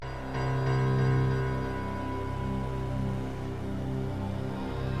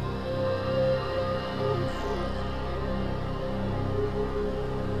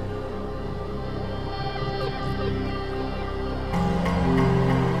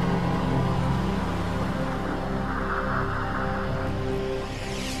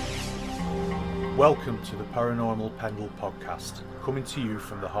Welcome to the Paranormal Pendle podcast, coming to you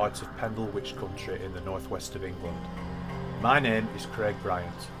from the heart of Pendle Witch Country in the northwest of England. My name is Craig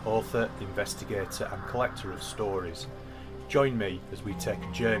Bryant, author, investigator and collector of stories. Join me as we take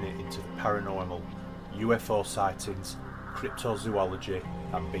a journey into the paranormal, UFO sightings, cryptozoology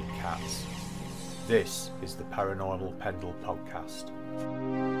and big cats. This is the Paranormal Pendle podcast.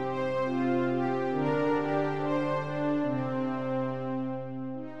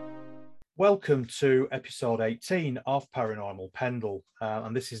 Welcome to episode 18 of Paranormal Pendle,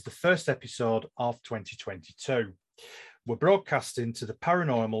 and this is the first episode of 2022. We're broadcasting to the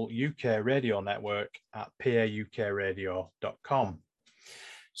Paranormal UK radio network at paukradio.com.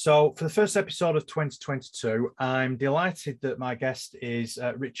 So for the first episode of 2022, I'm delighted that my guest is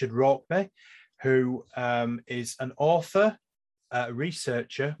Richard Rokeby, who is an author,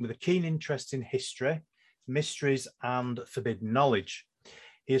 researcher with a keen interest in history, mysteries and forbidden knowledge.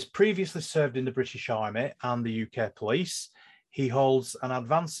 He has previously served in the British Army and the UK Police. He holds an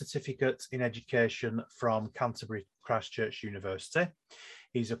advanced certificate in education from Canterbury Christ Church University.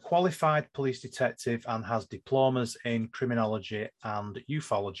 He's a qualified police detective and has diplomas in criminology and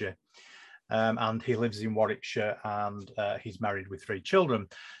ufology. And he lives in Warwickshire and he's married with 3 children.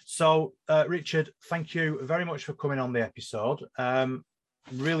 So, Richard, thank you very much for coming on the episode.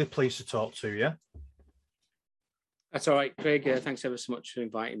 Really pleased to talk to you. That's all right, Craig. Thanks ever so much for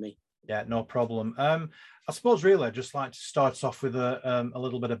inviting me. Yeah, no problem. I suppose really I'd just like to start off with a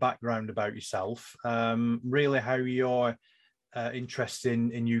little bit of background about yourself. Really how your interest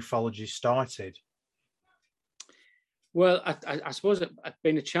in ufology started. Well, I suppose I've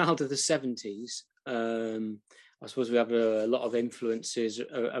been a child of the 70s. I suppose we have a lot of influences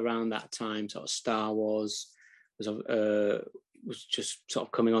around that time. Sort of Star Wars was just sort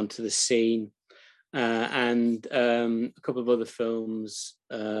of coming onto the scene. And a couple of other films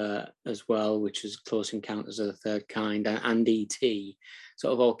as well, which was Close Encounters of the Third Kind and E.T.,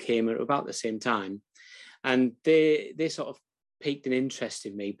 sort of all came at about the same time. And they sort of piqued an interest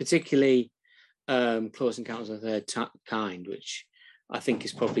in me, particularly Close Encounters of the Third Kind, which I think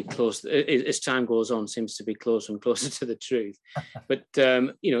is probably close, as time goes on, seems to be closer and closer to the truth. But,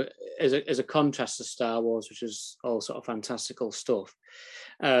 as a contrast to Star Wars, which was all sort of fantastical stuff,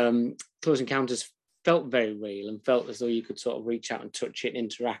 Close Encounters felt very real and felt as though you could sort of reach out and touch it and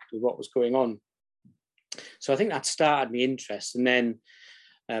interact with what was going on. So I think that started my interest. And then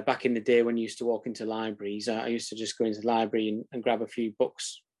back in the day when you used to walk into libraries, I used to just go into the library and grab a few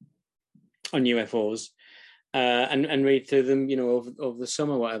books on UFOs and read through them, over the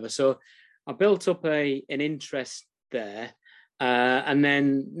summer, whatever. So I built up an interest there and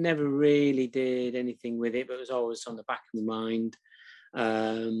then never really did anything with it, but it was always on the back of my mind.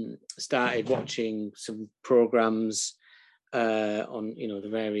 Started watching some programs on the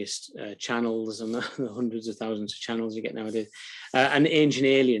various channels and the hundreds of thousands of channels you get nowadays, and Ancient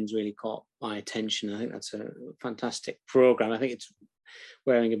Aliens really caught my attention. I think that's a fantastic program. I think it's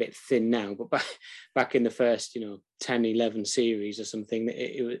wearing a bit thin now, but back in the first 10, 11 series or something,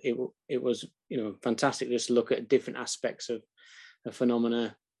 it was fantastic just to look at different aspects of a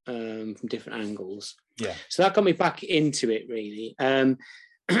phenomena from different angles. Yeah. So that got me back into it really. And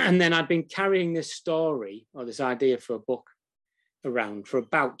then I'd been carrying this story or this idea for a book around for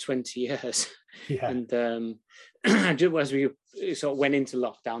about 20 years. Yeah. And as we sort of went into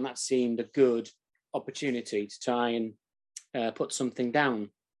lockdown, that seemed a good opportunity to try and put something down.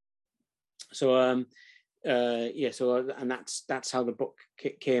 So and that's how the book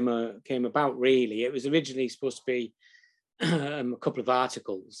came about really. It was originally supposed to be a couple of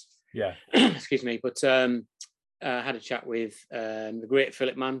articles. Yeah. Excuse me, but I had a chat with the great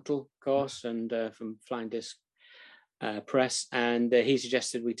Philip Mantle, of course, and from Flying Disc Press, and he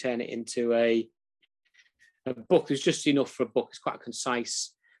suggested we turn it into a book. There's just enough for a book. It's quite a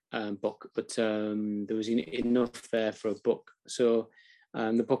concise book, but there was enough there for a book. So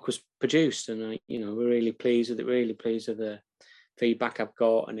the book was produced, and we're really pleased with it. Really pleased with the feedback I've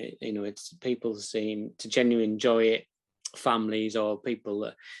got, and it's people seem to genuinely enjoy it. Families or people,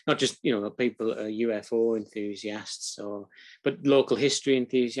 not just people that are UFO enthusiasts, but local history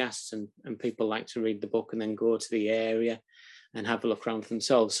enthusiasts, and people like to read the book and then go to the area and have a look around for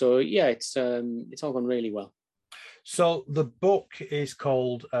themselves. So yeah, it's all gone really well. So the book is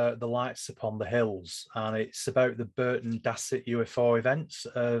called The Lights Upon the Hills, and it's about the Burton Dassett UFO events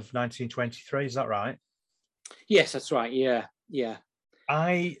of 1923. Is that right? Yes, that's right. Yeah. I'll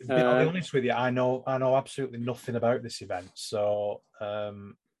be honest with you, I know absolutely nothing about this event. So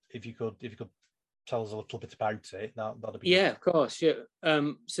if you could tell us a little bit about it, that'd be good. Of course. Yeah.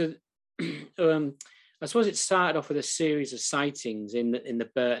 So I suppose it started off with a series of sightings in the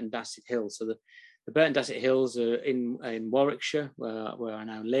Burton Dassett Hills. So the Burton Dasset Hills are in Warwickshire, where I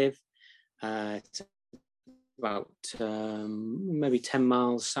now live. It's about maybe 10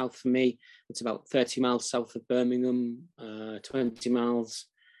 miles south from me. It's about 30 miles south of Birmingham, 20 miles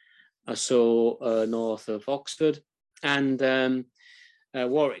or so north of Oxford, and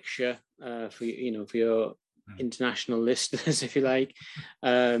Warwickshire, for your international listeners, if you like,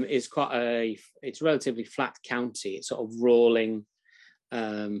 is it's a relatively flat county. It's sort of rolling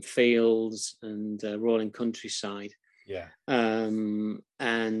fields and rolling countryside. Yeah. And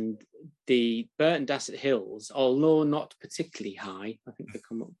the Burton Dasset Hills, although not particularly high, I think they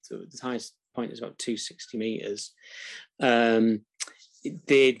come up to the highest point is about 260 meters.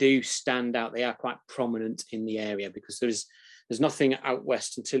 They do stand out. They are quite prominent in the area because there's nothing out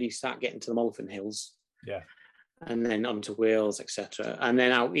west until you start getting to the Malvern Hills. Yeah. And then onto Wales, etc. And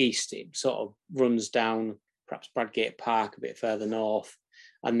then out east, it sort of runs down perhaps Bradgate Park a bit further north,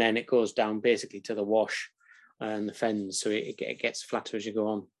 and then it goes down basically to the Wash and the Fens, so it gets flatter as you go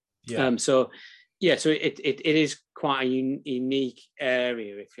on. Yeah. So it is quite a unique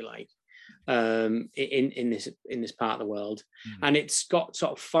area, if you like, in this part of the world, and it's got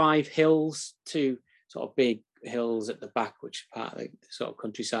sort of 5 hills, 2 sort of big hills at the back, which are part of the sort of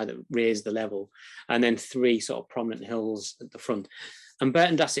countryside that raise the level, and then 3 sort of prominent hills at the front. And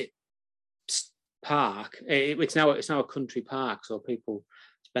Burton Dasset Park, it's now a country park, so people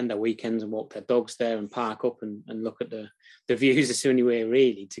spend their weekends and walk their dogs there and park up and look at the views. It's the only way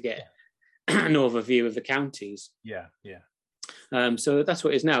really to get an overview of the counties. Yeah. So that's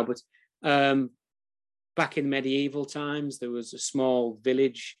what it is now. But back in medieval times, there was a small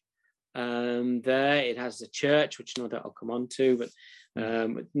village there. It has a church, which no doubt I'll come on to, but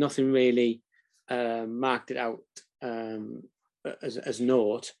nothing really marked it out as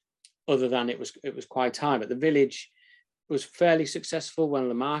naught, other than it was quite high. But the village was fairly successful when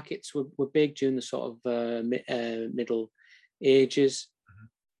the markets were big during the sort of Middle Ages.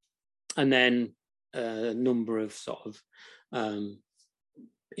 And then a number of sort of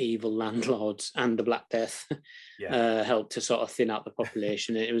evil landlords and the Black Death helped to sort of thin out the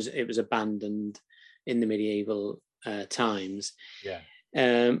population. It was abandoned in the medieval times. Yeah.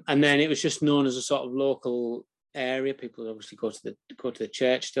 And then it was just known as a sort of local area. People would obviously go to the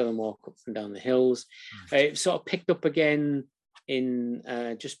church still and walk up and down the hills. It sort of picked up again in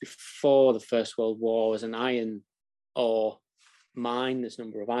just before the First World War as an iron ore mine. There's a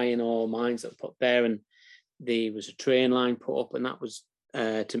number of iron ore mines that were put there, and there was a train line put up, and that was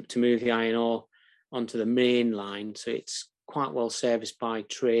to move the iron ore onto the main line. So it's quite well serviced by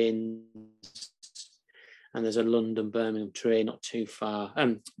trains, and there's a London-Birmingham train not too far,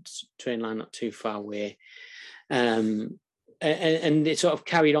 train line not too far away. And it sort of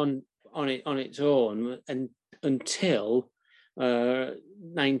carried on its own and until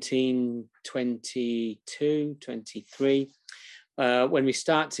 1922, 23, when we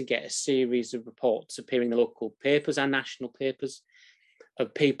start to get a series of reports appearing in the local papers and national papers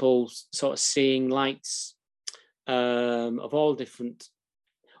of people sort of seeing lights of all different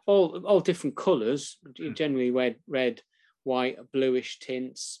colours, generally red, white, bluish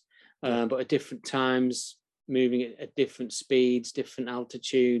tints, but at different times, moving at different speeds, different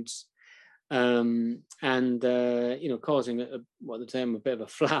altitudes, and causing what the term a bit of a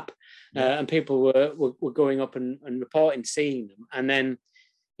flap. And people were going up and reporting seeing them, and then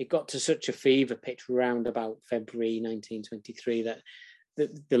it got to such a fever pitch around about February 1923 that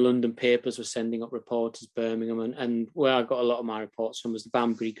the London papers were sending up reporters, Birmingham, and where I got a lot of my reports from was the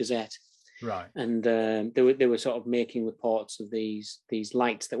Banbury Gazette. Right. And they were sort of making reports of these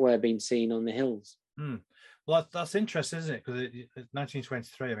lights that were being seen on the hills. Well, that's interesting, isn't it? Because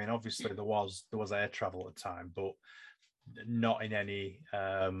 1923, I mean, obviously there was air travel at the time, but not in any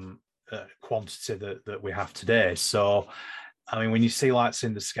quantity that we have today. So, I mean, when you see lights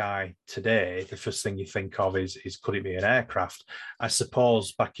in the sky today, the first thing you think of is could it be an aircraft? I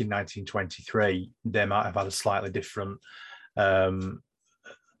suppose back in 1923, they might have had a slightly different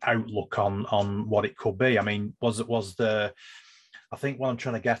outlook on what it could be. I mean, I think what I'm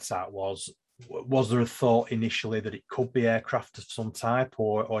trying to get at was there a thought initially that it could be aircraft of some type,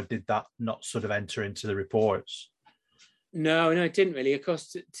 or did that not sort of enter into the reports? No, it didn't really. Of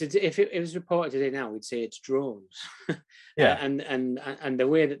course, if it was reported today now, we'd say it's drones. Yeah, and the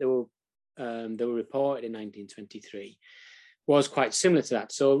way that they were reported in 1923 was quite similar to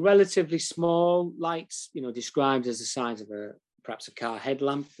that. So relatively small lights, described as the size of perhaps a car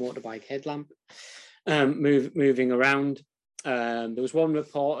headlamp, motorbike headlamp, moving around. There was one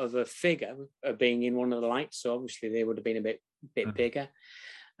report of a figure being in one of the lights, so obviously they would have been a bit bigger.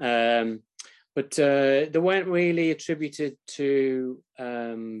 but they weren't really attributed to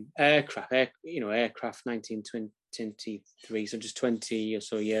aircraft. Aircraft 1923, so just 20 or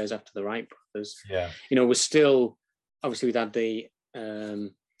so years after the Wright brothers. Yeah. Was still, obviously we'd had the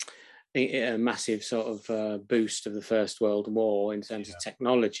a massive sort of boost of the First World War in terms of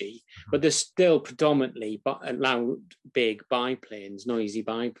technology, but there's still predominantly loud, big biplanes, noisy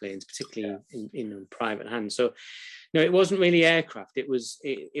biplanes, particularly in private hands. So, it wasn't really aircraft. It was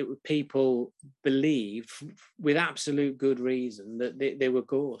people believed with absolute good reason that they were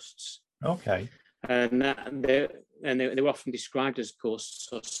ghosts. Okay. And they were often described as ghosts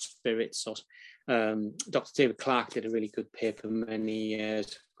or spirits. Or Dr. David Clarke did a really good paper many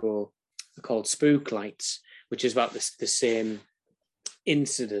years ago called Spook Lights, which is about the same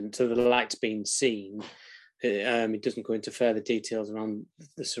incident of the lights being seen. It doesn't go into further details around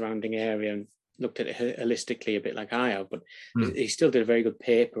the surrounding area and looked at it holistically a bit like I have, but he still did a very good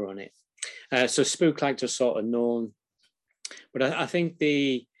paper on it. So Spook Lights are sort of known, but I think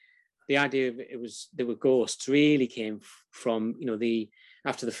the idea of they were ghosts really came from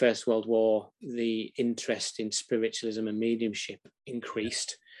after the First World War, the interest in spiritualism and mediumship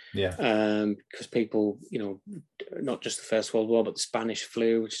increased. Yeah. Because people, not just the First World War, but the Spanish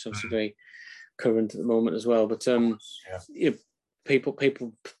flu, which is obviously very current at the moment as well. But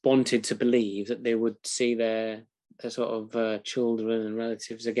people wanted to believe that they would see their sort of children and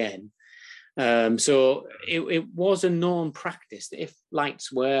relatives again. So it was a known practice that if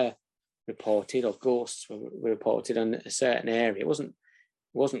lights were reported or ghosts were reported in a certain area, it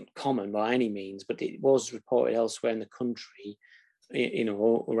wasn't common by any means, but it was reported elsewhere in the country,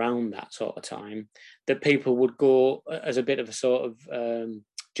 around that sort of time, that people would go as a bit of a sort of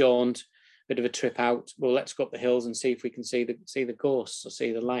jaunt, bit of a trip out. Well, let's go up the hills and see if we can see the ghosts or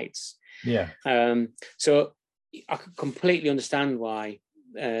see the lights. Yeah. So I could completely understand why,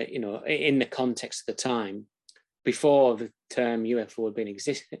 in the context of the time, before the term UFO had been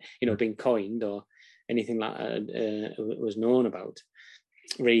been coined or anything like that was known about,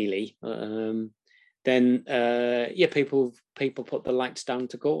 really. Then people put the lights down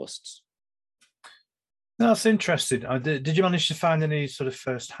to ghosts. That's interesting. Did you manage to find any sort of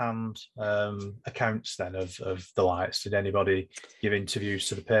first-hand accounts then of the lights? Did anybody give interviews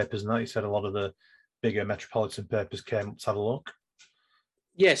to the papers? And like you said, a lot of the bigger metropolitan papers came up to have a look.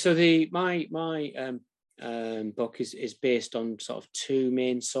 Yeah. So my book is based on sort of two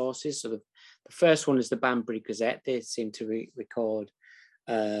main sources. So the first one is the Banbury Gazette. They seem to record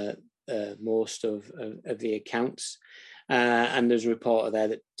most of the accounts, and there's a reporter there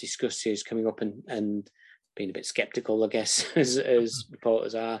that discusses coming up and being a bit skeptical, I guess, as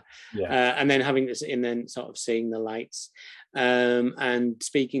reporters are, and then having this, and then sort of seeing the lights, and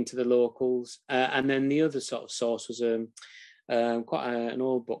speaking to the locals, and then the other sort of source was quite an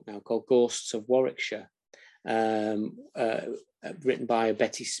old book now called Ghosts of Warwickshire, written by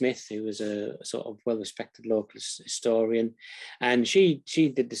Betty Smith, who was a sort of well-respected local historian, and she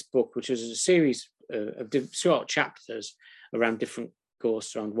did this book, which was a series of short chapters around different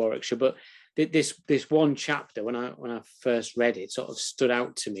ghosts around Warwickshire. But this one chapter, when I first read it, sort of stood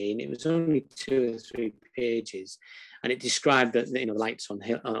out to me, and it was only 2 or 3 pages, and it described the lights on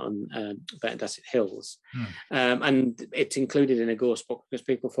Bernadasset Hills, and it's included in a ghost book because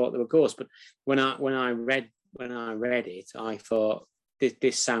people thought they were ghosts. But when I read it, I thought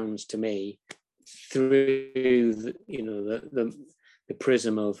this sounds to me through the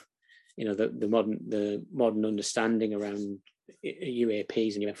prism of the modern understanding around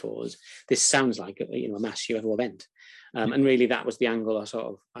UAPs and UFOs. This sounds like a mass UFO event, and really that was the angle I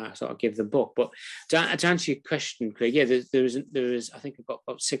sort of give the book. But to answer your question, Craig, there is I think I've got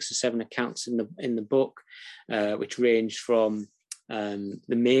about 6 or 7 accounts in the book, which ranged from the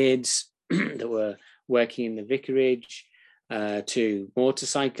maids that were working in the vicarage, to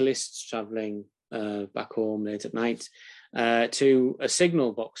motorcyclists travelling back home late at night, to a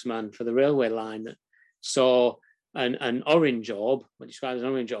signal box man for the railway line that saw an orange orb, what described as an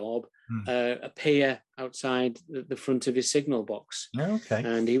orange orb, appear outside the front of his signal box. Okay.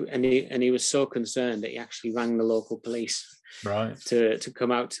 And he was so concerned that he actually rang the local police, right, to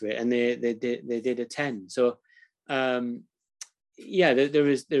come out to it, and they did attend. So there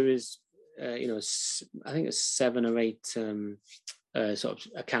is I think it's 7 or 8 sort of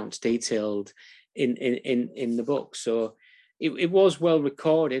accounts detailed in the book. So it was well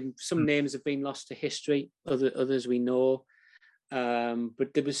recorded. Some names have been lost to history, others we know,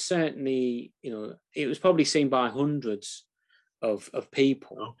 but there was certainly, it was probably seen by hundreds of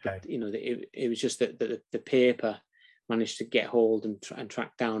people. Okay. But, it was just that the paper managed to get hold and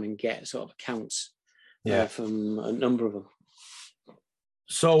track down and get sort of accounts from a number of them.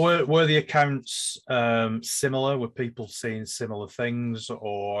 So were the accounts similar? Were people seeing similar things,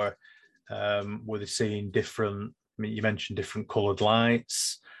 or were they seeing different? I mean, you mentioned different coloured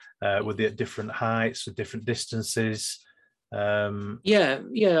lights. Were they at different heights or different distances? Yeah.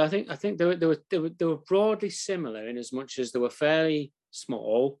 I think they were broadly similar in as much as they were fairly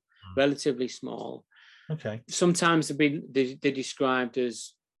small, relatively small. Okay. Sometimes they're described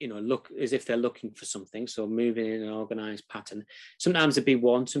as, look as if they're looking for something, so moving in an organized pattern. Sometimes it'd be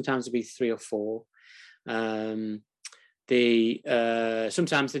one, sometimes it'd be three or four. Sometimes they'd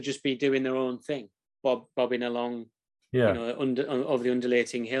just be doing their own thing, bobbing along, over the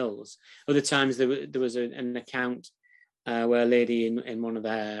undulating hills. Other times there was an account where a lady in one of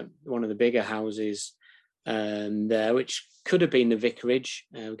the bigger houses there, which could have been the vicarage.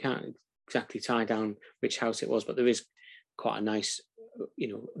 We can't exactly tie down which house it was, but there is quite a nice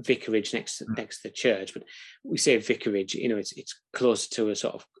vicarage next to the church. But we say vicarage, it's close to a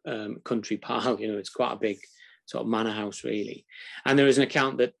sort of country park. It's quite a big sort of manor house, really. And there is an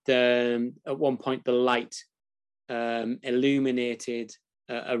account that at one point the light illuminated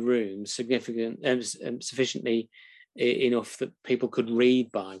a room sufficiently enough that people could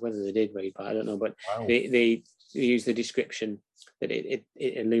read by. Whether they did read by, I don't know, but wow. They used the description that it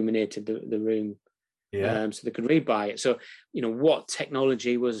illuminated the room, so they could read by it. So, what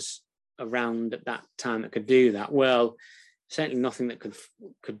technology was around at that time that could do that? Well, certainly nothing that could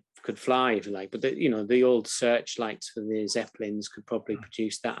fly, if you like. But the old searchlights for the Zeppelins could probably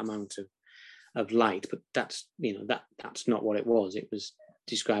produce that amount of light. But that's that's not what it was. It was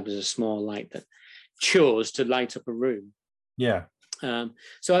described as a small light that chose to light up a room. Yeah.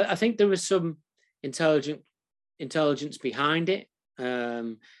 So I think there was some intelligence behind it.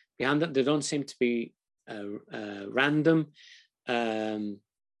 Behind that, they don't seem to be random. I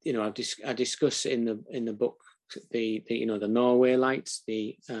discuss in the book the Norway lights,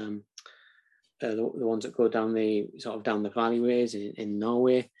 the ones that go down the valleyways in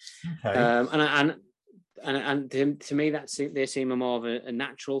Norway. Okay. And to me, they seem more of a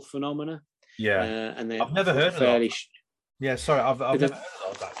natural phenomena. Yeah, and I've never heard of that. Yeah, sorry, I've never heard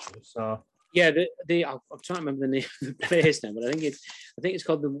of those actually. So yeah, I'm trying to remember the name of the place now, but I think it's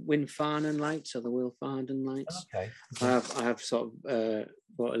called the Winfarnen lights or the Wilfarden lights. Okay. I have sort of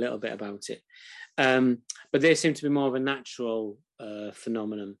wrote a little bit about it, but they seem to be more of a natural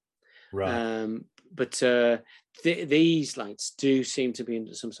phenomenon. Right. But these lights do seem to be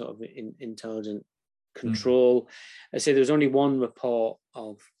under some sort of intelligent control. I say there was only one report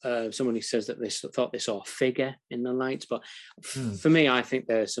of someone who says that they thought they saw a figure in the lights, but for me, I think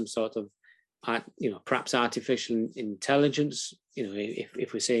there's some sort of perhaps artificial intelligence.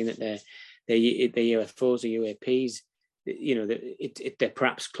 If we're saying that they're UFOs or UAPs, they're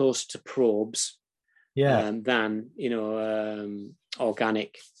perhaps closer to probes, than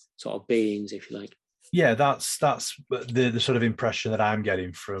organic sort of beings, if you like. Yeah, that's the sort of impression that I'm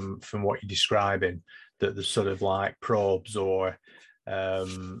getting from what you're describing, that there's sort of like probes or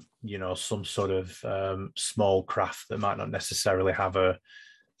some sort of small craft that might not necessarily have a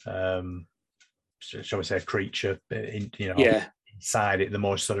shall we say a creature inside it, the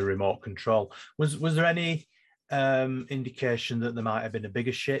more sort of remote control. Was there any indication that there might have been a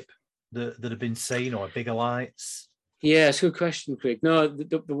bigger ship that had been seen, or bigger lights? Yeah, it's a good question, Craig. No,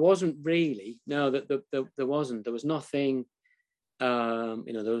 there wasn't really. No, there wasn't. There was nothing. There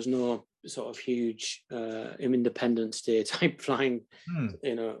was no sort of huge Independence Day type flying,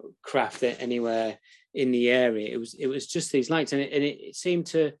 craft anywhere in the area. It was just these lights, and it seemed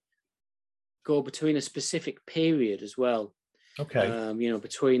to go between a specific period as well. Okay.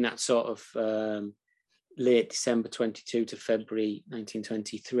 Between that sort of late December 22 to February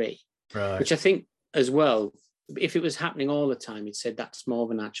 1923. Right. Which I think as well, if it was happening all the time, it said that's more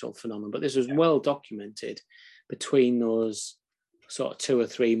of a natural phenomenon. But this was well documented between those sort of 2 or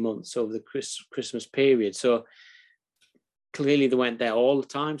 3 months over the Christmas period. So clearly they weren't there all the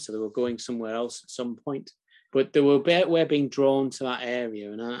time. So they were going somewhere else at some point. But they were being drawn to that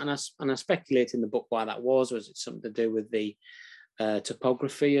area. And I speculate in the book why that was. Was it something to do with the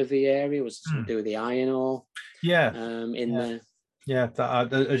topography of the area? Was it something to do with the iron ore? There? Yeah,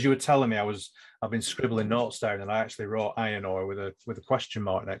 as you were telling me, I've been scribbling notes down, and I actually wrote iron ore with a question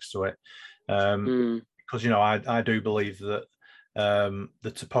mark next to it, because I do believe that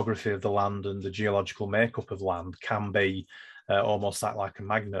the topography of the land and the geological makeup of land can be almost like a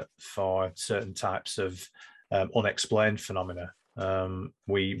magnet for certain types of unexplained phenomena.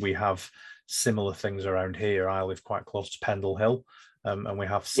 We have similar things around here. I live quite close to Pendle Hill, and we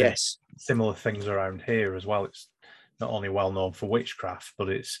have similar things around here as well. It's not only well known for witchcraft, but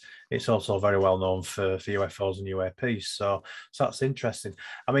it's also very well known for UFOs and UAPs. So that's interesting.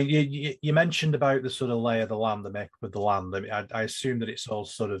 I mean, you mentioned about the sort of lay of the land, the makeup of the land. I mean, I assume that it's all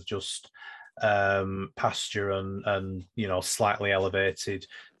sort of just pasture and slightly elevated.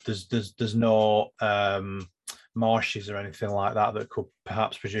 There's no marshes or anything like that could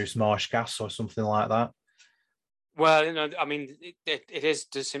perhaps produce marsh gas or something like that. Well, I mean, it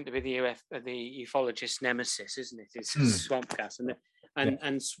does seem to be the ufologist's nemesis, isn't it? It's swamp gas,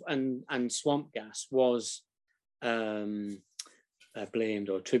 and swamp gas was blamed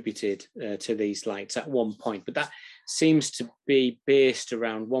or attributed to these lights at one point, but that seems to be based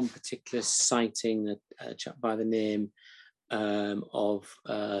around one particular sighting, a chap by the name of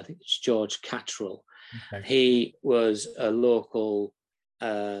I think it's George Cattrall. Okay. He was a local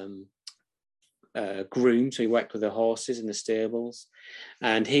groom, so he worked with the horses in the stables,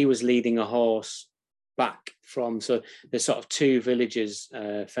 and he was leading a horse back from, so there's sort of two villages,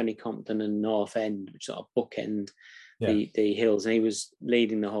 Fenny Compton and North End, which sort of bookend the hills, and he was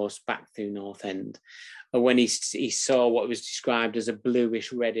leading the horse back through North End, and when he saw what was described as a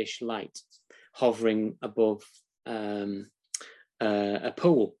bluish reddish light hovering above a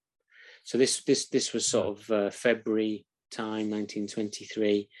pool. So this was sort of February time,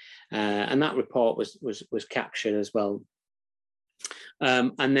 1923, and that report was captured as well.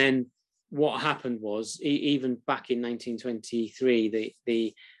 And then what happened was, even back in 1923,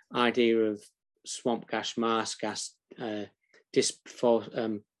 the idea of swamp gas, marsh gas,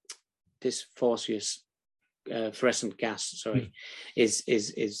 dysphosphorus fluorescent gas, is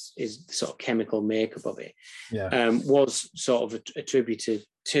the sort of chemical makeup of it. Was sort of attributed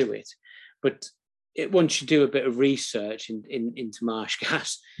to it, but once you do a bit of research into marsh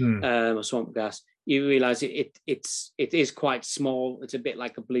gas or swamp gas, you realise it is quite small. It's a bit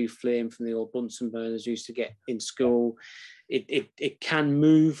like a blue flame from the old Bunsen burners used to get in school. It can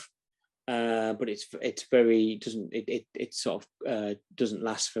move, but it sort of doesn't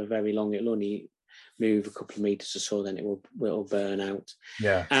last for very long. It'll only move a couple of meters or so, then it will burn out.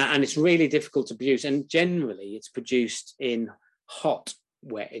 And it's really difficult to produce, and generally it's produced in hot,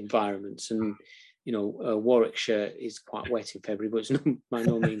 wet environments, and Warwickshire is quite wet in February, but it's by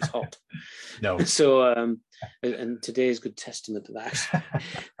no means hot. No. So and today is good testament to that,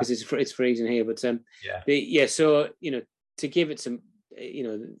 because it's freezing here. But so to give it some,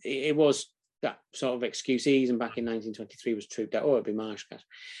 it was that sort of excuse. Even back in 1923 was true that it'd be marsh gas,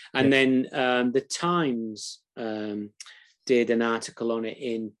 and then the Times did an article on it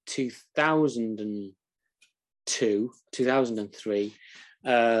in 2002, 2003.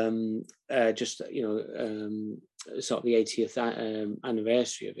 Sort of the 80th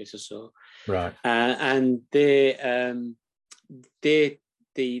anniversary of it or so, right? And the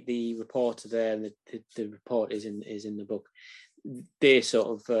reporter there, and the report is in the book. They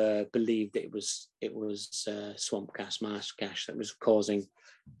sort of believed that it was swamp gas, marsh gas that was causing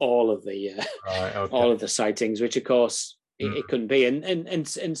all of the all of the sightings, which of course it couldn't be, and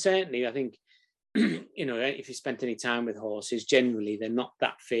certainly I think. If you spent any time with horses, generally they're not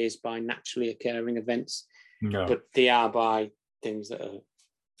that fazed by naturally occurring events, but they are by things that are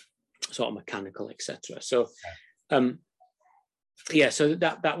sort of mechanical, etc. So, so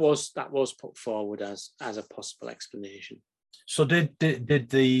that was put forward as a possible explanation. So did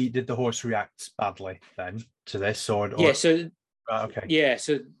the horse react badly then to this, So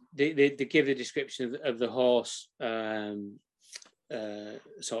they give the description of the horse.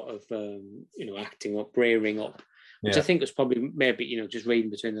 Acting up, rearing up, which I think was probably maybe just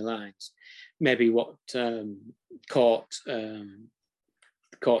reading between the lines, maybe what caught the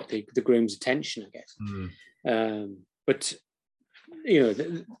groom's attention, I guess. But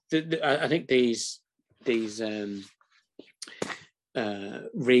I think these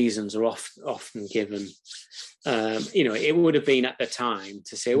reasons are often given. It would have been at the time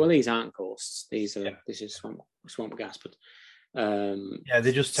to say, well, these aren't ghosts; this is swamp gas, but.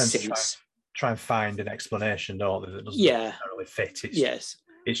 They just tend to try and find an explanation, don't they? That doesn't necessarily fit.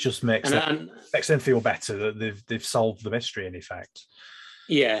 It just makes them feel better that they've solved the mystery in effect.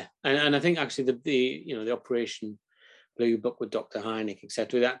 Yeah, and I think actually the Operation Blue Book with Dr. Hynek,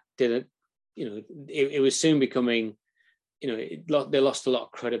 etc. That did it was soon becoming, they lost a lot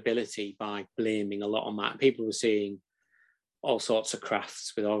of credibility by blaming a lot on that. People were seeing all sorts of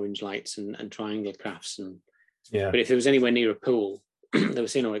crafts with orange lights and triangle crafts but if there was anywhere near a pool, they were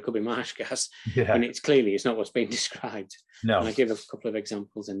saying, it could be marsh gas. And it's not what's being described. No. And I give a couple of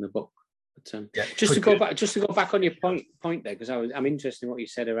examples in the book. But just to go back on your point there, because I'm interested in what you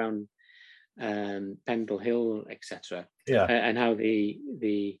said around Pendle Hill, etc. And how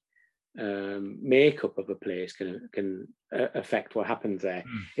the makeup of a place can affect what happens there.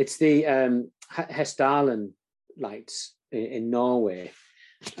 Mm. It's the Hessdalen lights in Norway,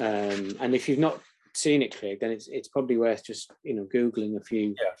 and if you've not seen it, Craig, then it's probably worth just googling a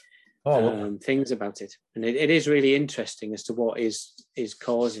few things about it, and it is really interesting as to what is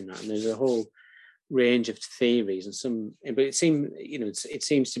causing that. And there's a whole range of theories, and some, but it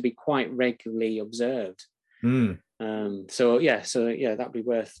seems to be quite regularly observed. Mm. So that'd be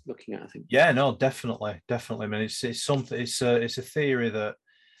worth looking at, I think. Yeah, no, definitely. I mean, it's something. It's a theory that,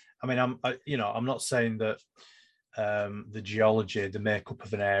 I mean, I'm not saying that the geology, the makeup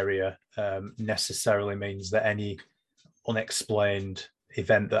of an area, necessarily means that any unexplained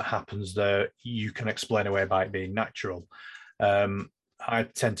event that happens there you can explain away by it being natural. I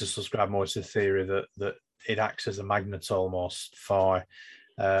tend to subscribe more to the theory that it acts as a magnet almost for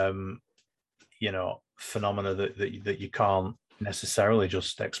phenomena that you can't necessarily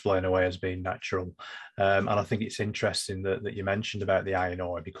just explain away as being natural. And I think it's interesting that you mentioned about the iron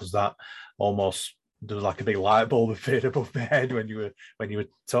ore, because that almost, there was like a big light bulb appeared above my head when you were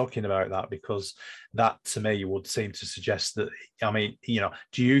talking about that, because that to me would seem to suggest that, I mean,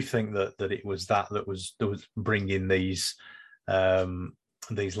 do you think that it was that was bringing these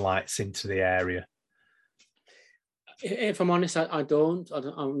lights into the area? If I'm honest,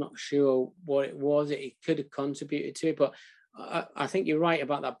 I'm not sure what it was. It could have contributed to it, but I think you're right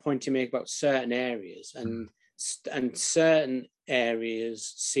about that point you make about certain areas, and certain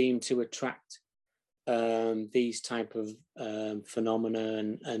areas seem to attract these type of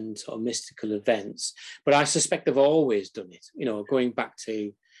phenomena and sort of mystical events. But I suspect they've always done it. Going back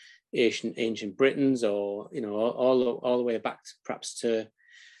to ancient Britons, or all the way back to, perhaps to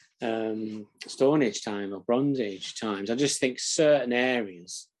Stone Age time or Bronze Age times. I just think certain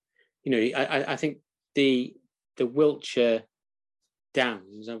areas, I think the Wiltshire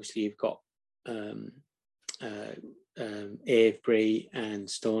Downs, obviously you've got Avebury and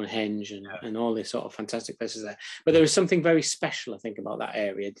Stonehenge and all these sort of fantastic places there. But there is something very special, I think, about that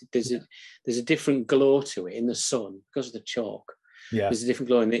area. There's a different glow to it in the sun because of the chalk. Yeah, there's a different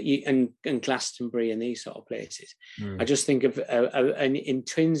glow and Glastonbury and these sort of places. I just think of an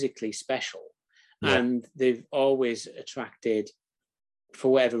intrinsically special, and they've always attracted,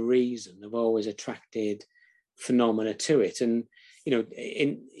 for whatever reason, they've always attracted phenomena to it. And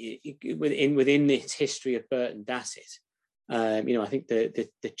within its history of Burton Dasset, I think the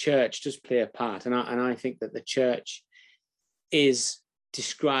church does play a part, and I think that the church is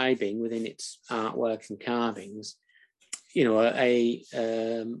describing within its artwork and carvings, a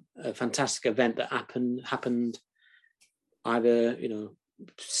fantastic event that happened either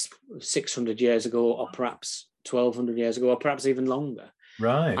 600 years ago, or perhaps 1200 years ago, or perhaps even longer.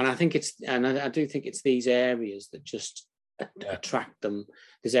 Right. And I think I do think it's these areas that just attract them.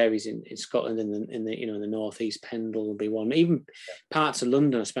 There's areas in Scotland, in the northeast, Pendle will be one. Even parts of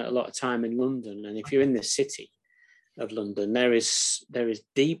London. I spent a lot of time in London, and if you're in the city of London, there is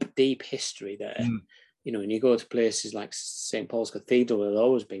deep history there. And you go to places like St. Paul's Cathedral, there's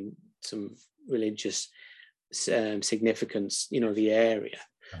always been some religious significance, the area.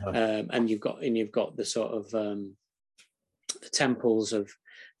 And you've got the sort of the temples of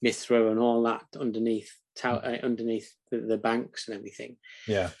Mithra and all that underneath the banks and everything.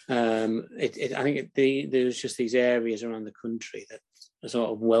 Yeah. I think there's just these areas around the country that are sort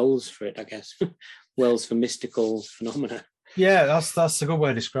of wells for it, I guess. Wells for mystical phenomena. Yeah, that's a good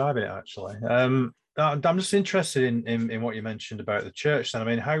way of describing it, actually. I'm just interested in what you mentioned about the church. Then, I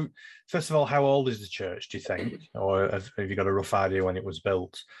mean, first of all, how old is the church, do you think, or have you got a rough idea when it was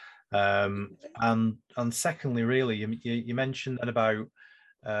built? And secondly, really, you mentioned about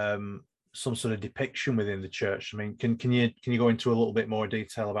some sort of depiction within the church. I mean, can you go into a little bit more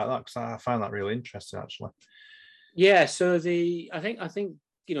detail about that? Because I find that really interesting, actually. Yeah. So I think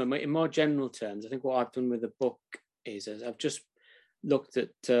in more general terms, I think what I've done with the book is I've just looked at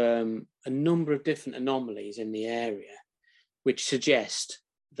a number of different anomalies in the area, which suggest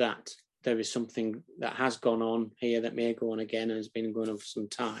that there is something that has gone on here that may go on again and has been going on for some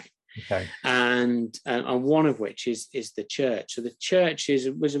time. Okay. And one of which is the church. So the church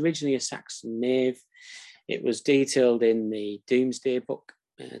was originally a Saxon nave. It was detailed in the Domesday Book,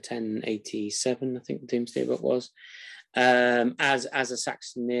 1087, I think the Domesday Book was, as a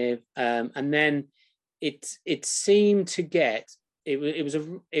Saxon nave, and then it seemed to get.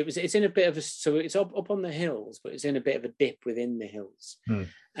 It's in a bit of a, so it's up on the hills, but it's in a bit of a dip within the hills.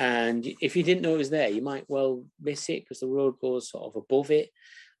 And if you didn't know it was there, you might well miss it because the road goes sort of above it.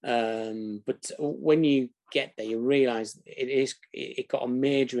 But when you get there, you realise it got a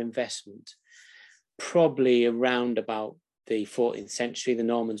major investment, probably around about the 14th century. The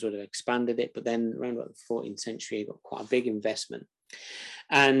Normans would have expanded it, but then around about the 14th century, you got quite a big investment.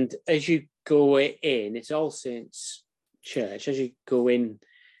 And as you go in, it's All Saints Church. As you go in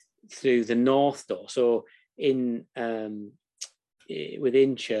through the north door, so in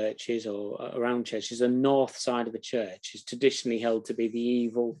within churches or around churches, the north side of the church is traditionally held to be the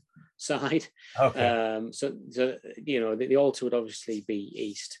evil side. Okay. So the altar would obviously be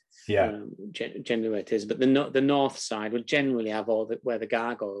east. Yeah. Generally it is, but the north side would generally have where the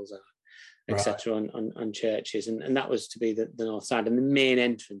gargoyles are, etc. on churches, and that was to be the north side, and the main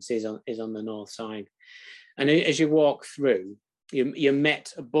entrance is on the north side. And as you walk through, you're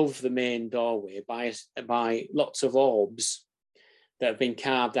met above the main doorway by lots of orbs that have been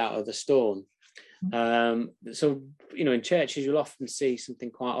carved out of the stone. So in churches you'll often see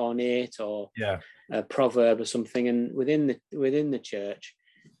something quite ornate or a proverb or something, and within the church,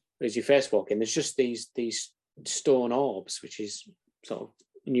 as you first walk in, there's just these stone orbs, which is sort of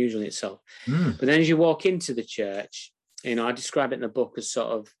unusual in itself. But then as you walk into the church, I describe it in the book as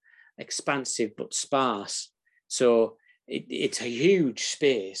sort of expansive but sparse. So it's a huge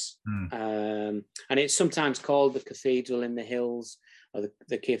space, and it's sometimes called the Cathedral in the Hills, or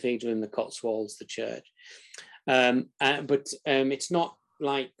the Cathedral in the Cotswolds, the church. But it's not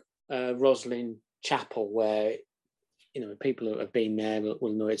like Roslin Chapel, where people who have been there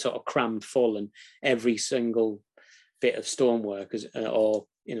will know it's sort of crammed full, and every single bit of stonework or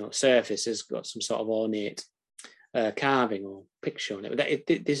surface has got some sort of ornate carving or picture on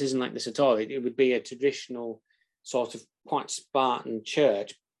it. This isn't like this at all. It would be a traditional sort of quite Spartan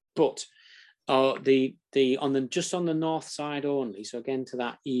church, but just on the north side only. So again, to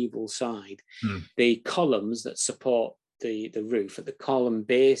that evil side, the columns that support the roof at the column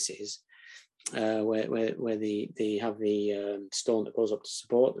bases, where they have the stone that goes up to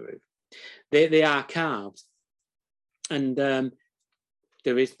support the roof, they are carved, and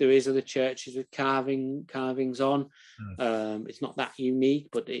there is other churches with carvings on. It's not that unique,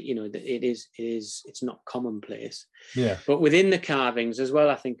 but it's not commonplace. Yeah. But within the carvings as well,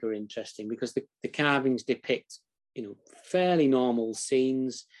 I think are interesting, because the carvings depict fairly normal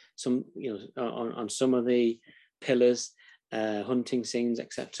scenes. Some on some of the pillars, hunting scenes,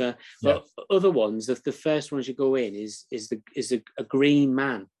 etc. But other ones, the first one as you go in is a green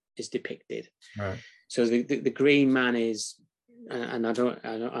man is depicted. Right. So the green man is, and I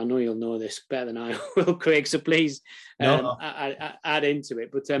know you'll know this better than I will, Craig, so please add into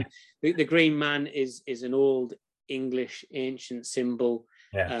it. But the green man is an old English ancient symbol,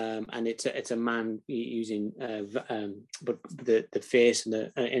 and it's a man using but the face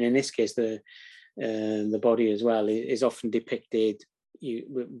and in this case the body as well is often depicted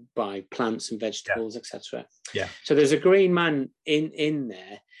by plants and vegetables, etc. Yeah. So there's a green man in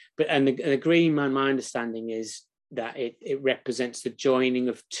there, and the green man, my understanding is that it represents the joining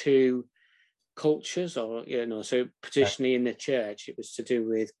of two cultures, or so traditionally in the church it was to do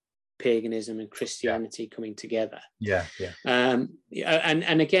with paganism and Christianity coming together. And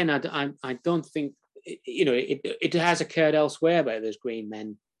again, I don't think it has occurred elsewhere where there's green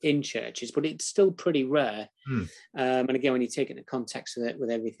men in churches, but it's still pretty rare. And again, when you take it in the context of it with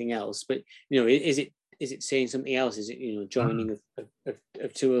everything else, but is it saying something else? Is it joining of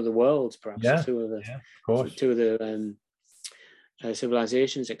two of the worlds, perhaps two of the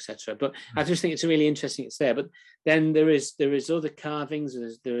civilizations, etc. But I just think it's really interesting it's there. But then there is other carvings.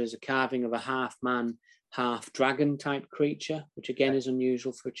 There is a carving of a half man, half dragon type creature, which again is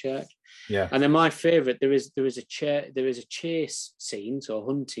unusual for a church. And then my favorite, there is a chase scene, so a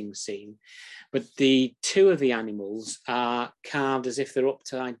hunting scene, but the two of the animals are carved as if they're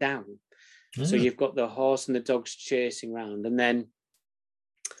upside down. So you've got the horse and the dogs chasing around, and then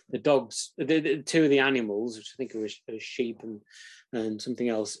the dogs, the two of the animals, which I think are a sheep and something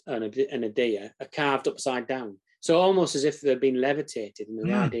else, and a deer, are carved upside down. So almost as if they've been levitated, and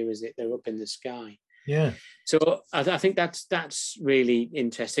the idea is that they're up in the sky. So I think that's really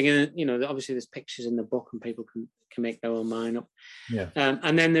interesting, and obviously there's pictures in the book, and people can make their own mind up.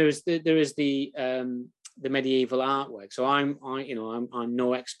 And then there is the medieval artwork. So I'm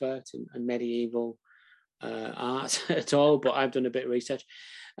no expert in medieval art at all, but I've done a bit of research.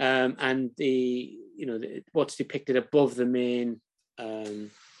 And what's depicted above the main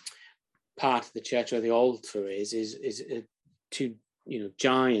part of the church where the altar is two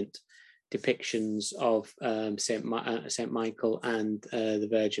giant depictions of Saint Michael and the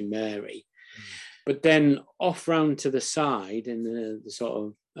Virgin Mary. But then off round to the side, in the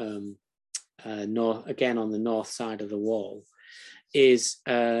sort of north, again on the north side of the wall, is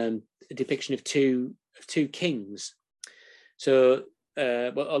a depiction of two kings. So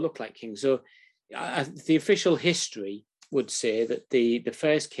or look like kings. So the official history would say that the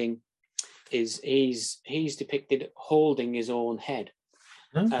first king he's depicted holding his own head.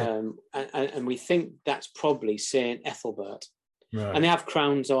 Okay. And we think that's probably Saint Ethelbert. Right. And they have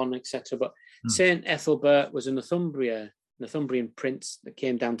crowns on, etc. But Saint Ethelbert was a Northumbrian prince that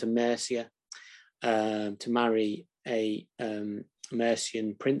came down to Mercia to marry a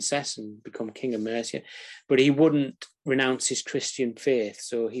Mercian princess and become king of Mercia, but he wouldn't renounce his Christian faith,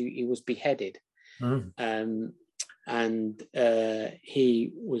 so he was beheaded. And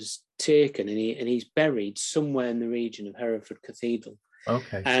he was taken, and he's buried somewhere in the region of Hereford Cathedral.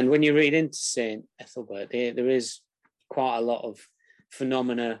 Okay. And when you read into Saint Ethelbert, there is quite a lot of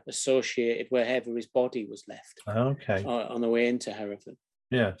phenomena associated wherever his body was left. Okay. On the way into Hereford.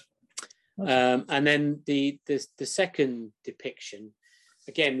 Yeah. And then the second depiction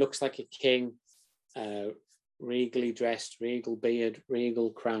again looks like a king, regally dressed, regal beard,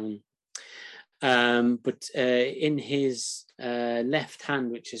 regal crown. But in his left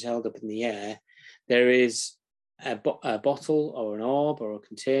hand, which is held up in the air, there is a bottle or an orb or a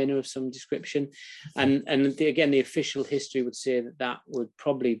container of some description. And again, the official history would say that would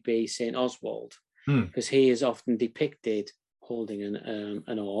probably be St. Oswald, because he is often depicted holding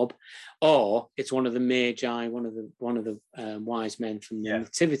an orb, or it's one of the magi, one of the wise men from the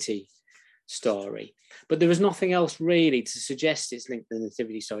Nativity story. But there was nothing else really to suggest it's linked to the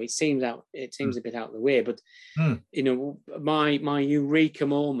Nativity story. It seems a bit out of the way. But my eureka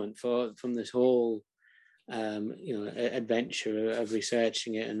moment from this whole adventure of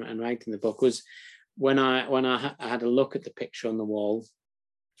researching it and writing the book was when I had a look at the picture on the wall.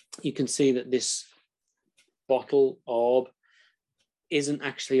 You can see that this bottle orb isn't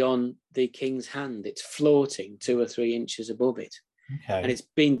actually on the king's hand. It's floating 2 or 3 inches above it. Okay. And it's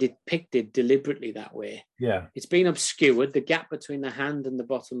been depicted deliberately that way. Yeah. It's been obscured. The gap between the hand and the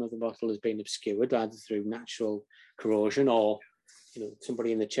bottom of the bottle has been obscured either through natural corrosion or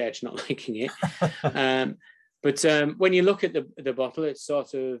somebody in the church not liking it. But when you look at the bottle, it's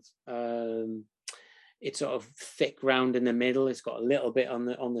sort of thick round in the middle. It's got a little bit on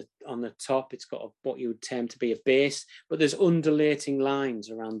the top. It's got what you would term to be a base, but there's undulating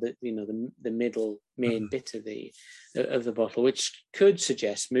lines around the middle main bit of the bottle, which could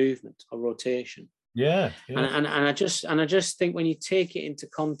suggest movement or rotation. Yeah. And I just think when you take it into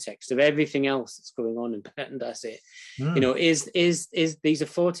context of everything else that's going on in Burton Dasset, is these are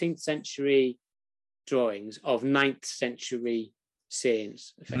 14th century drawings of 9th century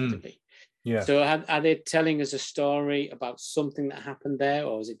saints, effectively. Yeah. So are they telling us a story about something that happened there,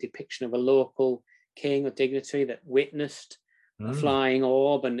 or is it a depiction of a local king or dignitary that witnessed a flying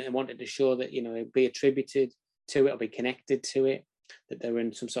orb and wanted to show that it'd be attributed to it or be connected to it, that they were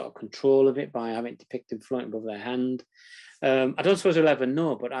in some sort of control of it by having it depicted floating above their hand? I don't suppose we'll ever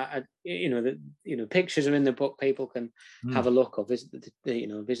know, but pictures are in the book. People can have a look or visit the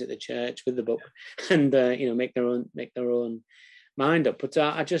church with the book and make their own mind up. But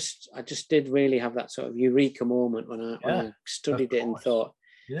I just did really have that sort of eureka moment when I studied it and thought,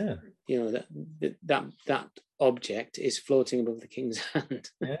 that object is floating above the king's hand.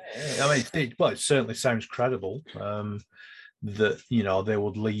 I mean, it certainly sounds credible. That they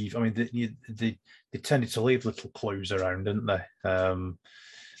would leave. I mean, they tended to leave little clues around, didn't they?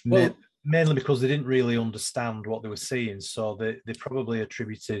 Mainly because they didn't really understand what they were seeing, so they probably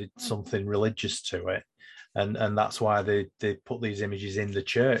attributed something religious to it, and that's why they put these images in the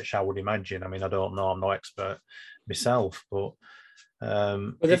church, I would imagine. I mean, I don't know, I'm no expert myself, but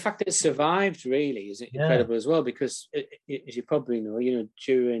the fact that it survived really is incredible as well, because as you probably know,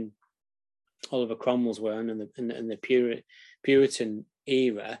 during Oliver Cromwell's reign and the Puritan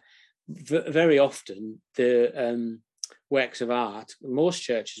era, very often the works of art, most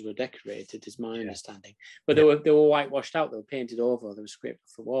churches were decorated, is my understanding, but they were whitewashed out, they were painted over, they were scraped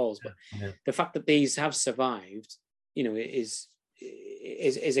off the walls. But the fact that these have survived, is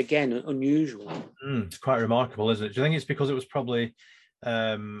again unusual. It's quite remarkable, isn't it? Do you think it's because it was probably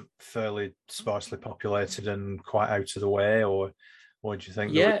fairly sparsely populated and quite out of the way, or what do you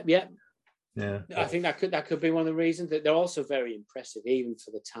think? I think that could be one of the reasons. That they're also very impressive, even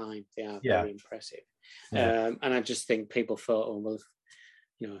for the time. They are very impressive. And I just think people thought, oh well,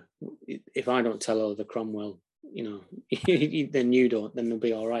 if I don't tell Oliver Cromwell, then you don't, then they'll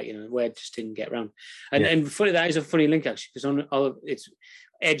be all right. Word just didn't get around. And funny, that is a funny link actually, because it's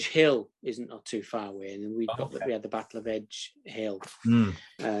Edge Hill isn't not too far away, and we had the Battle of Edge Hill in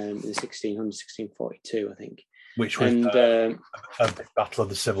 1600, 1642, I think. Which was a battle of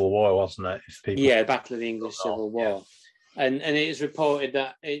the Civil War, wasn't it? Battle of the English Civil War. And it is reported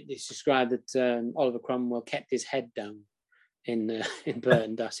that it's described that Oliver Cromwell kept his head down in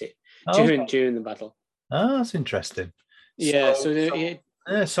Burton Dasset during the battle. Oh, that's interesting. Yeah.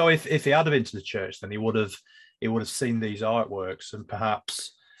 So if he had been to the church, then he would have seen these artworks, and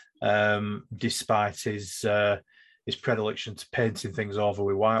perhaps, despite his predilection to painting things over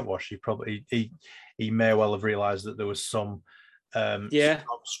with whitewash, he may well have realised that there was some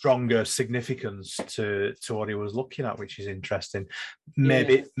stronger significance to what he was looking at, which is interesting.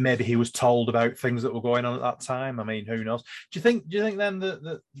 Maybe he was told about things that were going on at that time. I mean, who knows? Do you think then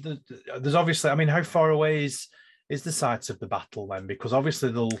that there's obviously, I mean, how far away is the site of the battle then? Because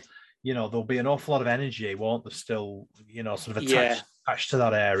obviously there'll be an awful lot of energy, won't there, still, sort of attached to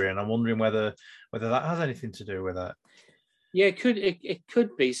that area, and I'm wondering whether that has anything to do with it. Yeah, it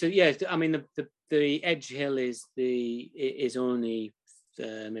could be. So yeah, I mean the Edge Hill is only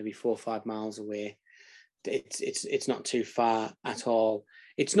maybe 4 or 5 miles away. It's not too far at all.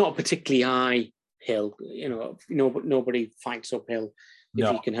 It's not a particularly high hill. Nobody fights uphill if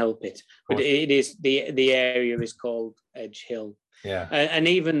you can help it. But it is the area is called Edge Hill. Yeah. And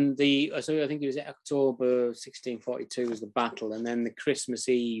even so I think it was October 1642 was the battle, and then the Christmas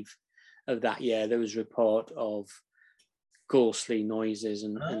Eve of that year there was a report of ghostly noises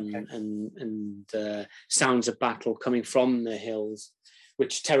and sounds of battle coming from the hills,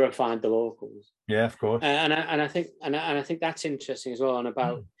 which terrified the locals. Yeah, of course. And I think that's interesting as well. And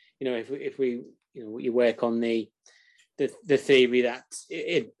about if we you work on the theory that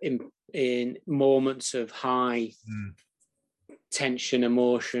in moments of high tension,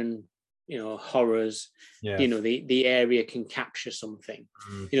 emotion, horrors, the area can capture something.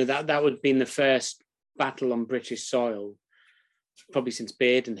 That would be in the first battle on British soil, probably since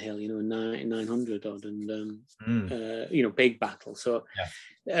Baden Hill, in 900 odd, and big battle. So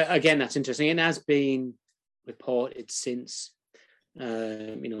again, that's interesting. It has been reported since,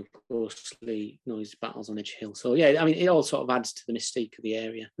 ghostly noise battles on Edge Hill. So yeah, I mean, it all sort of adds to the mystique of the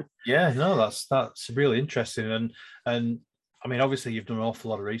area. Yeah, no, that's really interesting, and I mean, obviously you've done an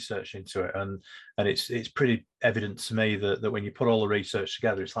awful lot of research into it, and it's pretty evident to me that when you put all the research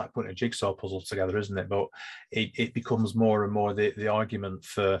together, it's like putting a jigsaw puzzle together, isn't it? But it becomes more and more the argument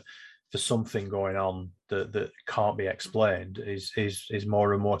for something going on that can't be explained is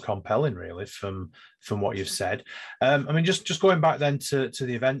more and more compelling, really, from what you've said. I mean, just going back then to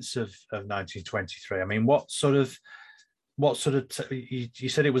the events of 1923. I mean, what sort of you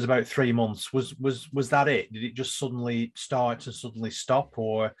said it was about 3 months. Was that it? Did it just suddenly start and suddenly stop,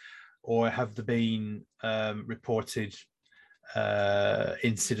 or have there been reported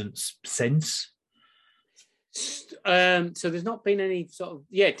incidents since? So there's not been any sort of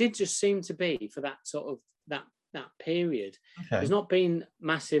it did just seem to be for that sort of that period. Okay. There's not been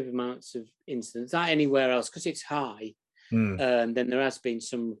massive amounts of incidents that anywhere else because it's high. Then there has been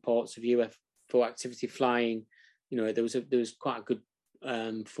some reports of UFO activity flying. There was quite a good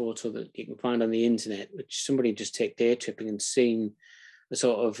photo that you can find on the internet, which somebody just take day tripping and seen a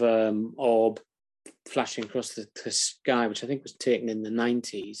sort of orb flashing across the sky, which I think was taken in the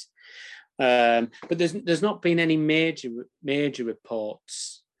 90s. But there's not been any major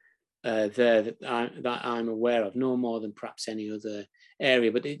reports there that I'm aware of, no more than perhaps any other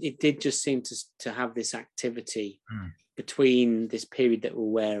area. But it did just seem to have this activity between this period that we're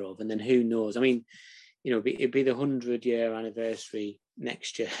aware of, and then who knows? I mean, it'd be the 100-year anniversary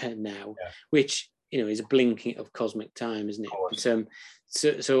next year now, which is a blinking of cosmic time, isn't it? But,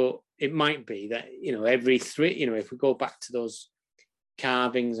 so it might be that every three, if we go back to those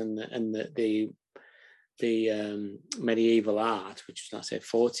carvings and the medieval art, which was, let's say,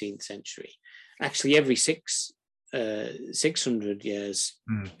 14th century, actually every 600 years,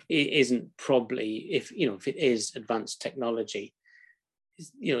 it isn't probably if it is advanced technology.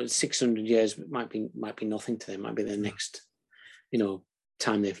 600 years might be nothing to them. Might be the next,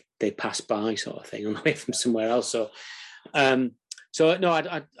 time they pass by, sort of thing, on the way from somewhere else. So, no,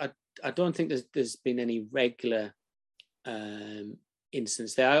 I don't think there's been any regular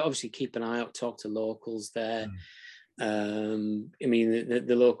instance there. I obviously keep an eye out, talk to locals there. I mean,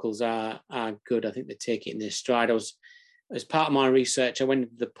 the locals are good. I think they take it in their stride. As part of my research, I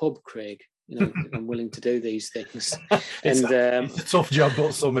went to the pub, Craig. I'm willing to do these things. It's a tough job,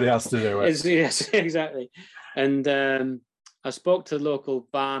 but somebody has to do it. Yes, exactly. And I spoke to the local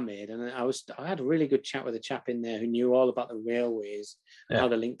barmaid, and I had a really good chat with a chap in there who knew all about the railways and how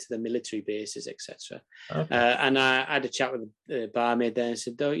they're linked to the military bases, etc. Okay. And I had a chat with the barmaid there and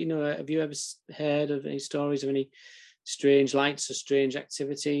said, "Oh, have you ever heard of any stories of any strange lights or strange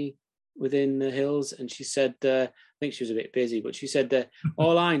activity within the hills?" And she said, I think she was a bit busy, but she said,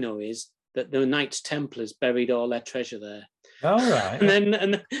 "All I know is that the Knights Templars buried all their treasure there." All right.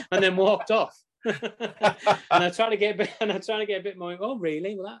 and then walked off. And I try to get a bit more. Oh,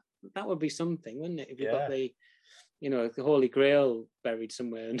 really? Well, that would be something, wouldn't it? If you've got the Holy Grail buried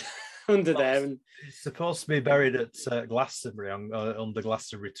somewhere under there. And it's supposed to be buried at Glastonbury under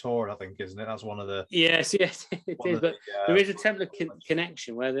Glastonbury Tor, I think, isn't it? That's one of the. Yes, it is. But there is a Templar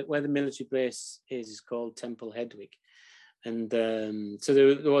connection where the military base is called Temple Hedwig, and so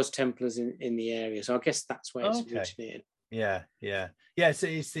there was Templars in the area. So I guess that's where it's originated. Yeah.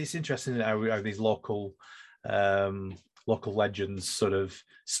 It's interesting how these local legends sort of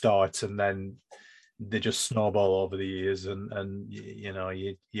start, and then they just snowball over the years, and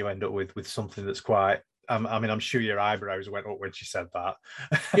you end up with something that's quite. I'm sure your eyebrows went up when she said that.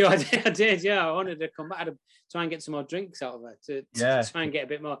 Yeah, I did. Yeah, I wanted to come back to try and get some more drinks out of her to try and get a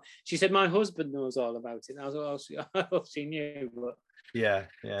bit more. She said my husband knows all about it. And I was like, oh, she knew, but no.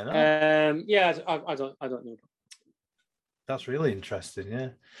 I don't know. That's really interesting. Yeah.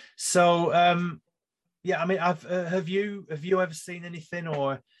 So, have you ever seen anything,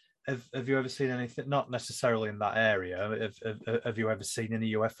 or have you ever seen anything? Not necessarily in that area. Have you ever seen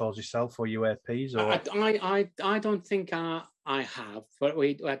any UFOs yourself, or UAPs? Or I don't think I have, but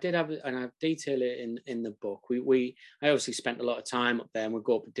I did have, and I detail it in the book. I obviously spent a lot of time up there, and we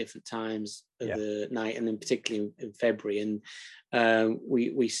go up at different times of the night, and then particularly in February. And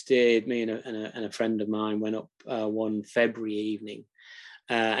we stayed. Me and a friend of mine went up one February evening,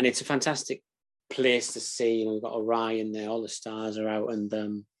 and it's a fantastic place to see. We've got Orion there; all the stars are out,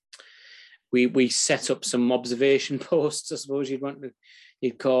 and we set up some observation posts, I suppose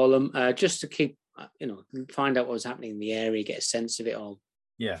you'd call them, just to keep, find out what was happening in the area, get a sense of it all.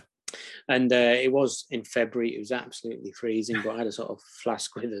 Yeah. And it was in February. It was absolutely freezing, but I had a sort of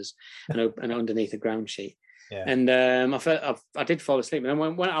flask with us and underneath a ground sheet. Yeah. And I did fall asleep. And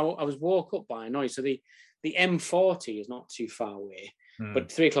when I was woke up by a noise. So the M40 is not too far away, but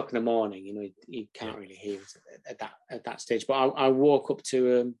 3 o'clock in the morning, you can't really hear it at that stage. But I woke up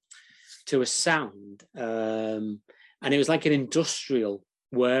to a sound, and it was like an industrial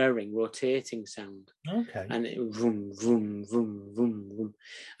whirring, rotating sound. Okay. And it vroom, vroom, vroom, vroom, vroom.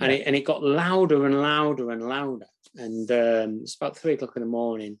 And it got louder and louder and louder. And it's about 3 o'clock in the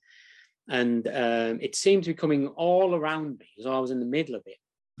morning. And it seemed to be coming all around me as I was in the middle of it,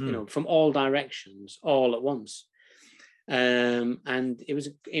 from all directions, all at once. And it was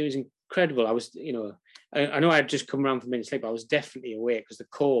incredible. I was, I know I had just come around from minutes sleep, but I was definitely awake because the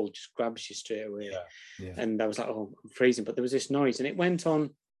cold just grabs you straight away. Yeah. And I was like, oh, I'm freezing. But there was this noise, and it went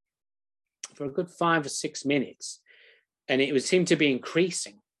on for a good 5 or 6 minutes, and it seemed to be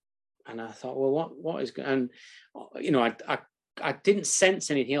increasing. And I thought, well, what is going? And I didn't sense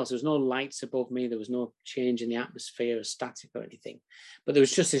anything else. There was no lights above me. There was no change in the atmosphere or static or anything. But there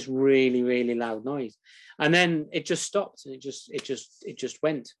was just this really, really loud noise, and then it just stopped, and it just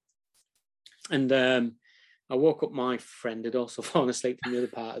went. And I woke up. My friend had also fallen asleep in the other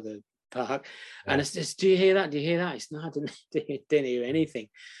part of the park, and I said, "Do you hear that? Do you hear that?" He said, "No, I didn't hear anything."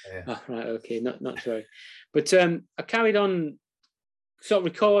 Yeah. Oh, right, okay, not sure. But I carried on, sort of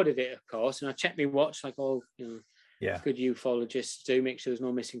recorded it, of course, and I checked my watch, like all good ufologists do, make sure there's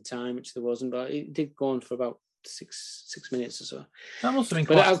no missing time, which there wasn't. But it did go on for about six minutes or so. That must have been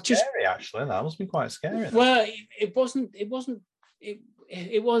quite scary, actually. That must have been quite scary. Well, it wasn't.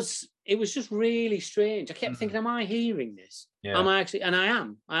 It was just really strange. I kept thinking, am I hearing this? Yeah. Am I actually? And I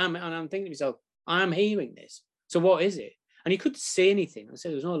am, and I'm thinking to myself, I am hearing this. So what is it? And you couldn't see anything. I said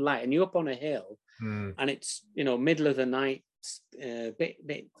there was no light, and you're up on a hill, and it's middle of the night,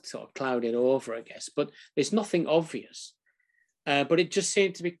 bit sort of clouded over, I guess, but there's nothing obvious. But it just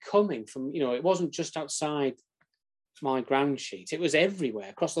seemed to be coming from, it wasn't just outside my ground sheet. It was everywhere,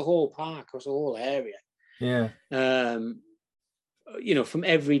 across the whole park, across the whole area. Yeah. From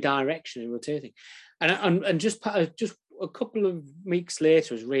every direction and rotating. And just a couple of weeks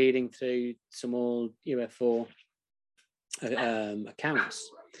later, I was reading through some old UFO accounts,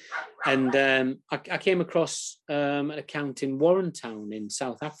 and I came across an account in Warrentown in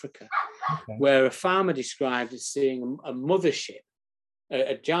South Africa, where a farmer described as seeing a mothership,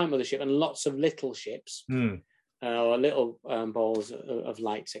 a giant mothership, and lots of little ships, or little balls of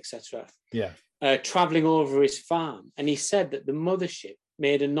lights, etc. Yeah. Traveling over his farm, and he said that the mothership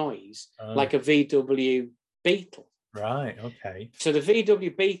made a noise like a VW Beetle. Right. Okay. So the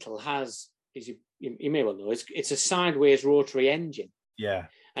VW Beetle has, as you may well know, it's a sideways rotary engine. Yeah.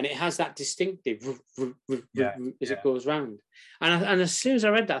 And it has that distinctive as it goes round. And as soon as I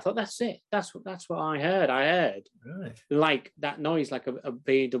read that, I thought, that's it. That's what I heard. I heard like that noise, like a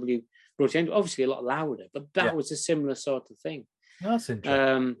VW rotary engine. Obviously a lot louder, but that was a similar sort of thing. That's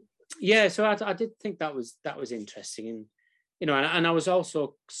interesting. So I did think that was interesting, and and I was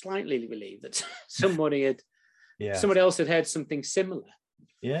also slightly relieved that somebody else had heard something similar.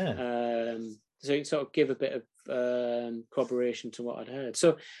 Yeah. so it sort of give a bit of corroboration to what I'd heard.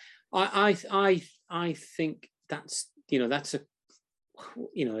 So I think that's that's a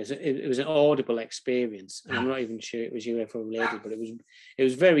it was an audible experience, and I'm not even sure it was UFO related, but it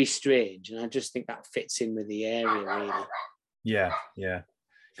was very strange, and I just think that fits in with the area really. Yeah.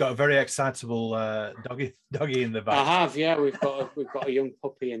 Got a very excitable doggy in the back. I have, yeah. We've got a young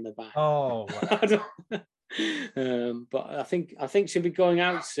puppy in the back. Oh, wow. But I think she'll be going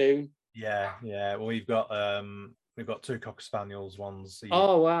out soon. Yeah. Well, we've got 2 Cocker Spaniels. One's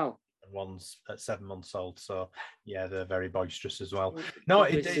wow. And one's at 7 months old. So yeah, they're very boisterous as well. No,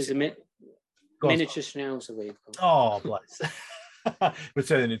 it is a miniature schnauzer we've got. Oh, bless. We're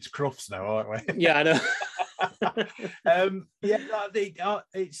turning into Crufts now, aren't we? Yeah, I know.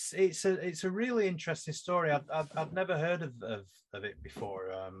 It's a really interesting story. I've never heard of it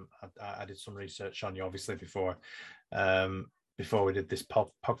before. I did some research on you, obviously, before we did this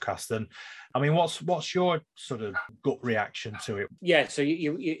podcast. And I mean, what's your sort of gut reaction to it? Yeah, so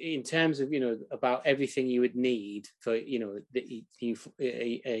you in terms of about everything you would need for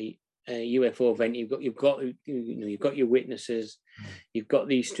a UFO event, you've got your witnesses, you've got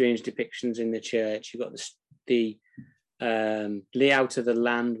these strange depictions in the church, you've got the layout of the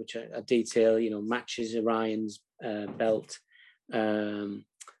land, which I detail, matches Orion's belt, and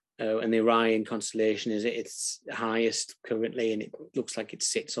the Orion constellation is its highest currently, and it looks like it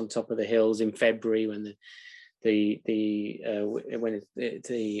sits on top of the hills in February when the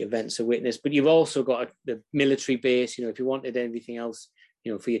events are witnessed. But you've also got the military base. If you wanted anything else,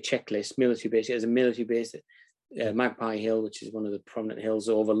 for your checklist, military base. There's a military base at Magpie Hill, which is one of the prominent hills,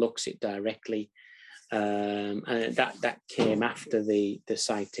 overlooks it directly, and that came after the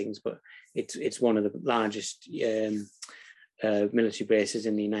sightings. But it's one of the largest military bases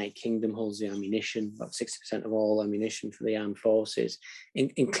in the United Kingdom. Holds the ammunition, about 60% of all ammunition for the armed forces,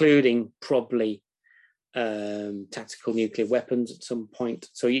 including probably tactical nuclear weapons at some point.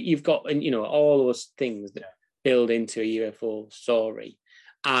 So you've got, all those things that build into a UFO story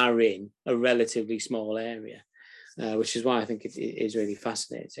are in a relatively small area, which is why I think it is really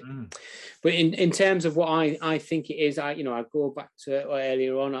fascinating. But in terms of what I think it is, I go back to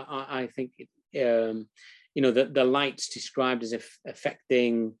earlier on. I think the lights described as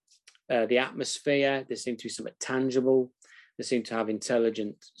affecting the atmosphere. There seem to be something tangible. They seem to have some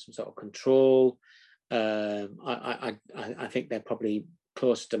sort of control. I think they're probably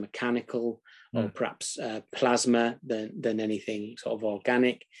closer to mechanical or perhaps plasma than anything sort of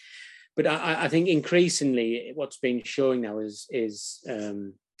organic. But I think increasingly what's been showing now is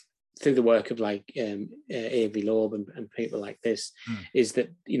through the work of like Avi Loeb and people like this, is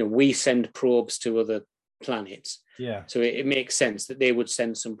that we send probes to other planets. Yeah. So it makes sense that they would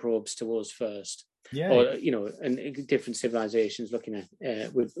send some probes to us first. Yeah. Or and different civilizations looking at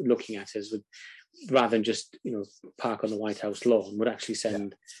us would, rather than just park on the White House lawn, would actually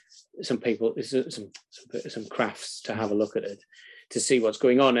send some people, some crafts to have a look at it, to see what's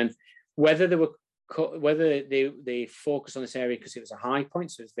going on, and whether they focus on this area because it was a high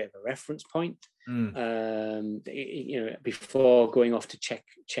point, so it's a bit of a reference point, before going off to check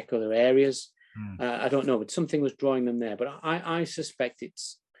other areas. I don't know, but something was drawing them there. But I suspect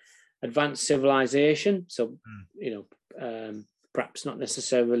it's advanced civilization. So perhaps not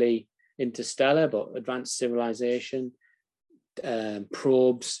necessarily interstellar, but advanced civilization,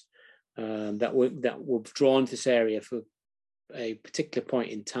 probes that were drawn to this area for a particular point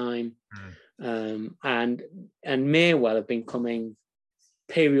in time, and may well have been coming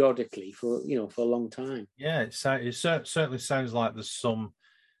periodically for a long time. Yeah, it certainly sounds like there's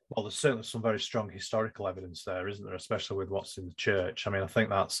certainly some very strong historical evidence there, isn't there? Especially with what's in the church. I mean, I think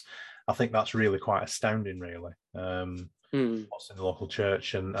that's really quite astounding, really. What's in the local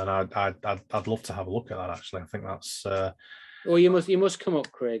church, and I'd love to have a look at that. Actually, I think that's. Well, you must come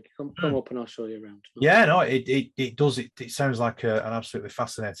up, Craig. Come up, and I'll show you around. Yeah, no, it does. It sounds like an absolutely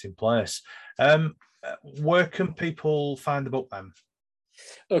fascinating place. Where can people find the book then?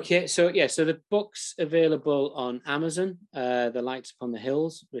 Okay, so the book's available on Amazon. The Lights Upon the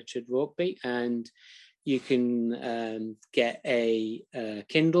Hills, Richard Rokeby, and you can get a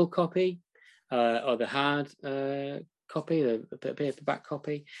Kindle copy or the hard copy, the paperback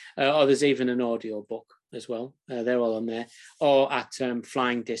copy, or there's even an audio book as well. They're all on there, or at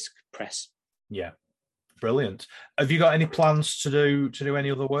Flying Disc Press. Yeah, brilliant. Have you got any plans to do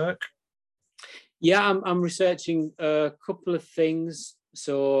any other work? Yeah, I'm researching a couple of things.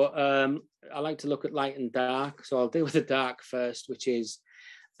 So I like to look at light and dark. So I'll deal with the dark first, which is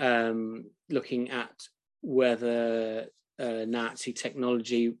looking at whether Nazi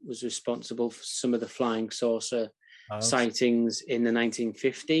technology was responsible for some of the flying saucer sightings in the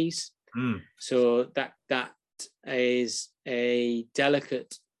 1950s. Mm. So that is a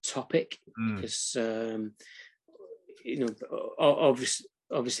delicate topic because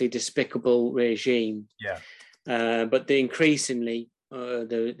obviously despicable regime. Yeah. But increasingly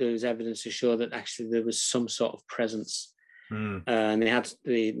there was evidence to show that actually there was some sort of presence, and they had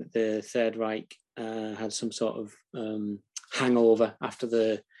the Third Reich had some sort of hangover after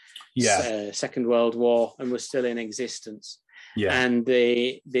the Second World War and was still in existence. Yeah. And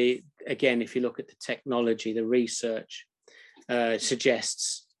they again, if you look at the technology, the research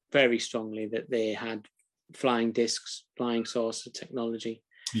suggests very strongly that they had flying discs, flying saucer technology.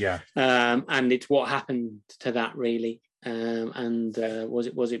 Yeah. And it's what happened to that really. And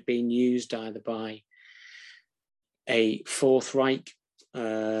was it being used either by a Fourth Reich,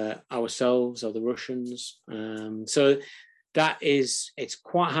 ourselves, or the Russians? So it's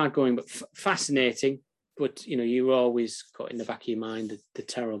quite hard going, but fascinating. But you always got in the back of your mind the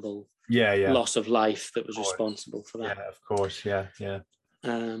terrible loss of life that was responsible for that. Yeah, of course. Yeah.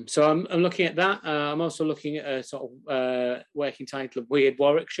 So I'm looking at that. I'm also looking at a sort of working title of Weird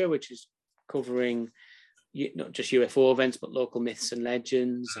Warwickshire, which is covering not just UFO events, but local myths and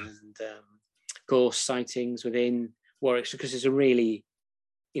legends and ghost sightings within Warwickshire, because it's a really,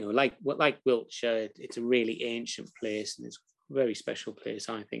 like Wiltshire, it's a really ancient place, and it's a very special place,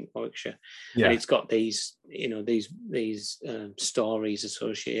 I think, Warwickshire. Yeah. And it's got these stories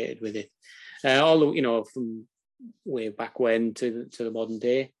associated with it, all from way back when to the modern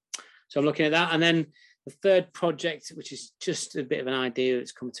day. So I'm looking at that. And then the third project, which is just a bit of an idea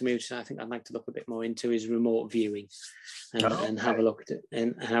that's come to me, which I think I'd like to look a bit more into, is remote viewing, and have a look at it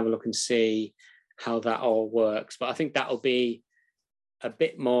and have a look and see how that all works. But I think that'll be a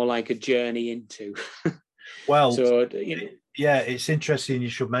bit more like a journey into. Well, so yeah, it's interesting you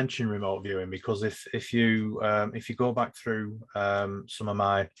should mention remote viewing, because if you go back through one of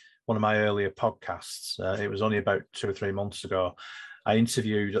my earlier podcasts, it was only about 2 or 3 months ago, I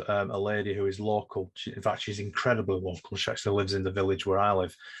interviewed a lady who is local. In fact, she's incredibly local. She actually lives in the village where I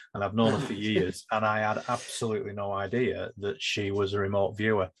live, and I've known her for years, and I had absolutely no idea that she was a remote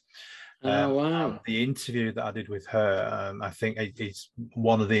viewer. Wow. The interview that I did with her, I think it's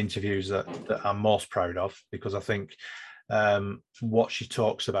one of the interviews that I'm most proud of, because I think what she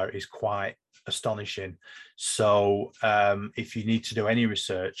talks about is quite astonishing. So if you need to do any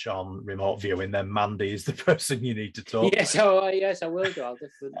research on remote viewing, then Mandy is the person you need to talk to. Yes, I will do.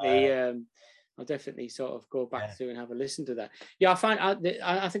 I'll definitely sort of go back through and have a listen to that. Yeah,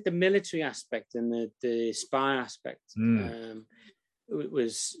 I think the military aspect and the spy aspect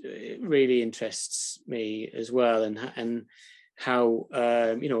it really interests me as well, and how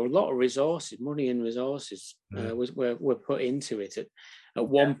a lot of resources, money and resources were put into it at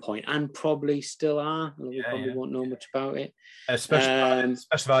one point, and probably still are. We probably won't know much about it, especially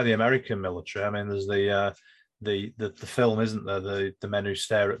by the American military. I mean, there's the film, isn't there? The Men Who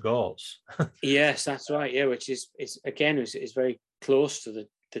Stare at Goats. Yes, that's right. Yeah, which is very close to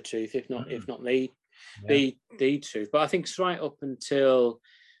the truth, if not the truth. But I think it's right up until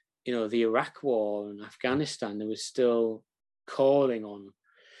the Iraq War and Afghanistan, there was still calling on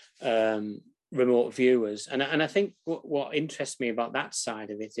remote viewers, and I think what interests me about that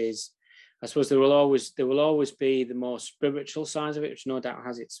side of it is, I suppose there will always be the more spiritual side of it, which no doubt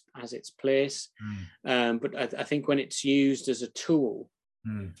has its place. But I think when it's used as a tool,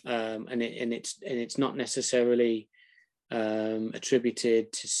 and it's not necessarily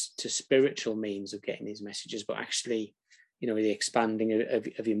attributed to spiritual means of getting these messages, but actually, the expanding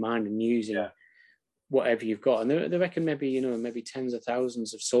of your mind and using whatever you've got. And they reckon maybe tens of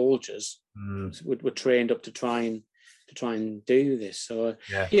thousands of soldiers were trained up to try and do this. So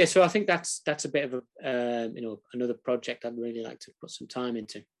so I think that's a bit of another project I'd really like to put some time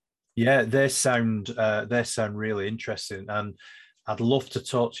into. Yeah, they sound really interesting, and I'd love to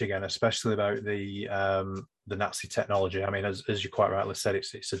talk to you again, especially about the Nazi technology. I mean, as you quite rightly said,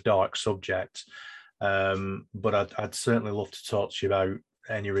 it's a dark subject, but I'd certainly love to talk to you about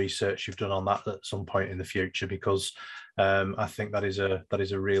any research you've done on that at some point in the future, because I think that is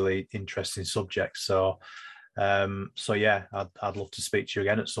a really interesting subject. So yeah, I'd love to speak to you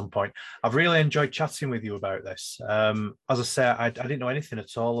again at some point. I've really enjoyed chatting with you about this. As I say, I didn't know anything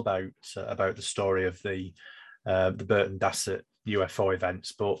at all about the story of the Burton Dassett UFO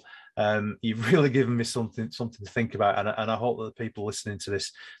events, but you've really given me something to think about, and I hope that the people listening to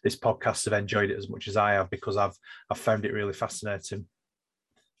this podcast have enjoyed it as much as I have, because I've found it really fascinating.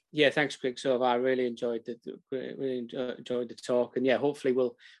 Yeah, thanks, Greg. So I really enjoyed the talk, and hopefully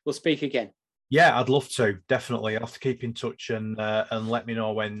we'll speak again. Yeah, I'd love to. Definitely, I'll have to keep in touch and let me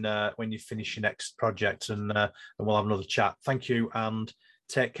know when you finish your next project, and we'll have another chat. Thank you, and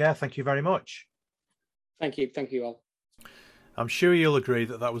take care. Thank you very much. Thank you all. I'm sure you'll agree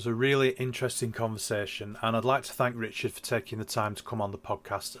that that was a really interesting conversation, and I'd like to thank Richard for taking the time to come on the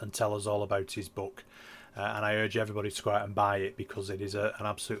podcast and tell us all about his book. And I urge everybody to go out and buy it because it is an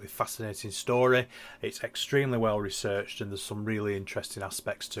absolutely fascinating story. It's extremely well researched and there's some really interesting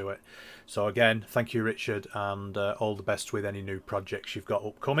aspects to it. So again, thank you, Richard, and all the best with any new projects you've got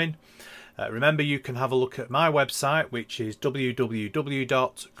upcoming. Remember, you can have a look at my website, which is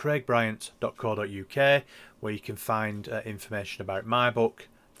www.craigbryant.co.uk, where you can find information about my book,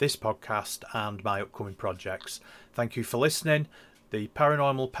 this podcast, and my upcoming projects. Thank you for listening. The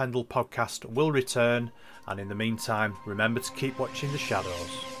Paranormal Pendle podcast will return, and in the meantime, remember to keep watching the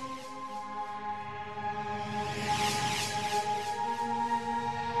shadows.